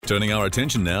Turning our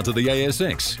attention now to the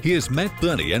ASX, here's Matt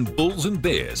Burney and Bulls and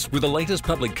Bears with the latest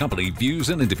public company views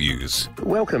and interviews.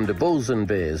 Welcome to Bulls and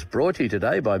Bears, brought to you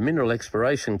today by mineral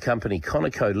exploration company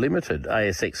Conico Ltd,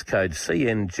 ASX code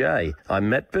CNJ. I'm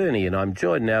Matt Burney and I'm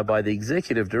joined now by the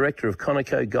Executive Director of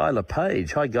Conico, Guy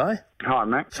LePage. Hi, Guy. Hi,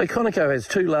 Matt. So Conico has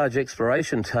two large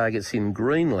exploration targets in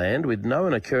Greenland with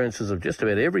known occurrences of just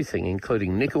about everything,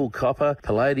 including nickel, copper,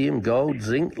 palladium, gold,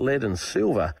 zinc, lead and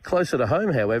silver. Closer to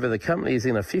home, however, the company is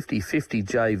in a 50-50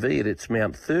 JV at its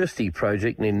Mount Thirsty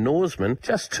project near Norseman,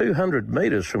 just 200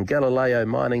 metres from Galileo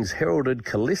Mining's heralded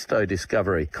Callisto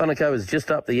discovery. Conico has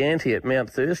just upped the ante at Mount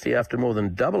Thirsty after more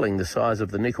than doubling the size of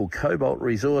the nickel-cobalt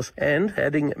resource and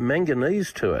adding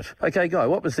manganese to it. OK, Guy,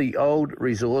 what was the old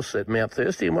resource at Mount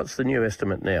Thirsty and what's the new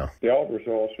estimate now? The old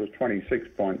resource was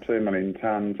 26.2 million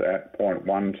tonnes at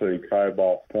 0.12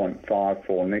 cobalt,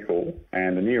 0.54 nickel,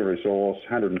 and the new resource,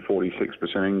 146%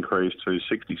 increase to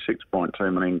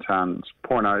 66.2 million tonnes,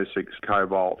 0.06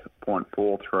 cobalt,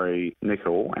 0.43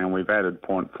 nickel, and we've added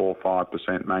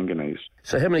 0.45% manganese.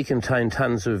 So how many contained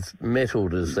tonnes of metal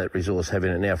does that resource have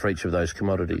in it now for each of those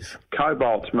commodities?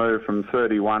 Cobalt's moved from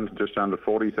 31 to just under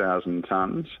 40,000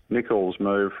 tonnes. Nickel's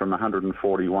moved from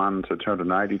 141 to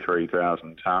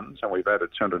 283,000 tonnes, and we've added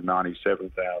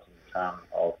 297,000 tonne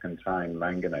of contained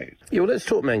manganese. Yeah, well, let's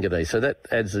talk manganese. So that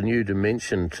adds a new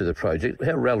dimension to the project.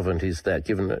 How relevant is that,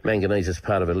 given that manganese is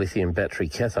part of a lithium battery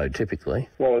cathode typically?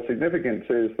 Well, the significance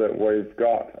is that we've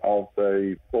got, of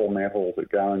the four metals that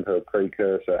go into a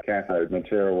precursor cathode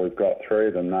material, we've got three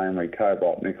of them, namely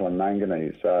cobalt, nickel and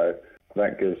manganese. So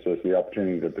that gives us the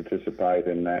opportunity to participate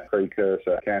in that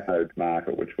precursor cathode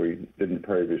market, which we didn't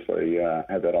previously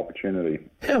have that opportunity.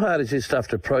 How hard is this stuff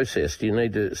to process? Do you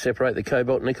need to separate the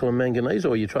cobalt, nickel and manganese,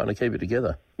 or are you trying to keep it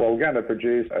together? Well, we're going to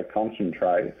produce a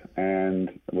concentrate,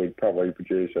 and we'd probably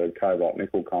produce a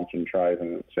cobalt-nickel concentrate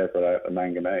and separate out the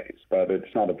manganese. But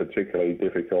it's not a particularly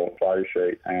difficult flow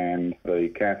sheet, and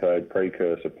the cathode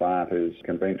precursor plant is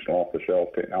conventional off-the-shelf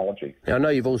technology. Now, I know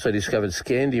you've also discovered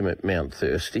scandium at Mount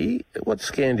Thirsty. What's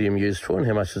scandium used for and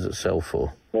how much does it sell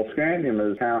for? Well,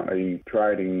 scandium is currently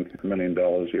trading $1 million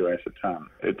US a tonne.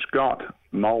 It's got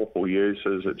multiple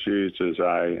uses. It's used as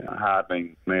a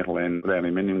hardening metal in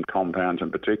aluminium compounds in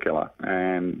particular,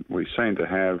 and we seem to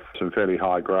have some fairly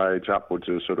high grades, upwards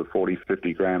of sort of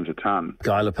 40-50 grams a tonne.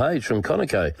 Guy LePage from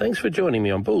Conico. Thanks for joining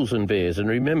me on Bulls and Bears, and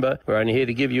remember, we're only here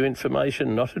to give you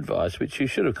information, not advice, which you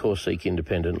should of course seek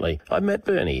independently. I'm Matt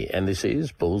Burney, and this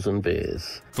is Bulls and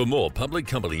Bears. For more public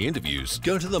company interviews,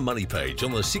 go to the Money page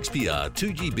on the 6PR,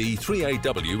 2GB,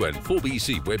 3AW and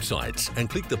 4BC websites and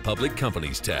click the Public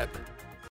Companies tab.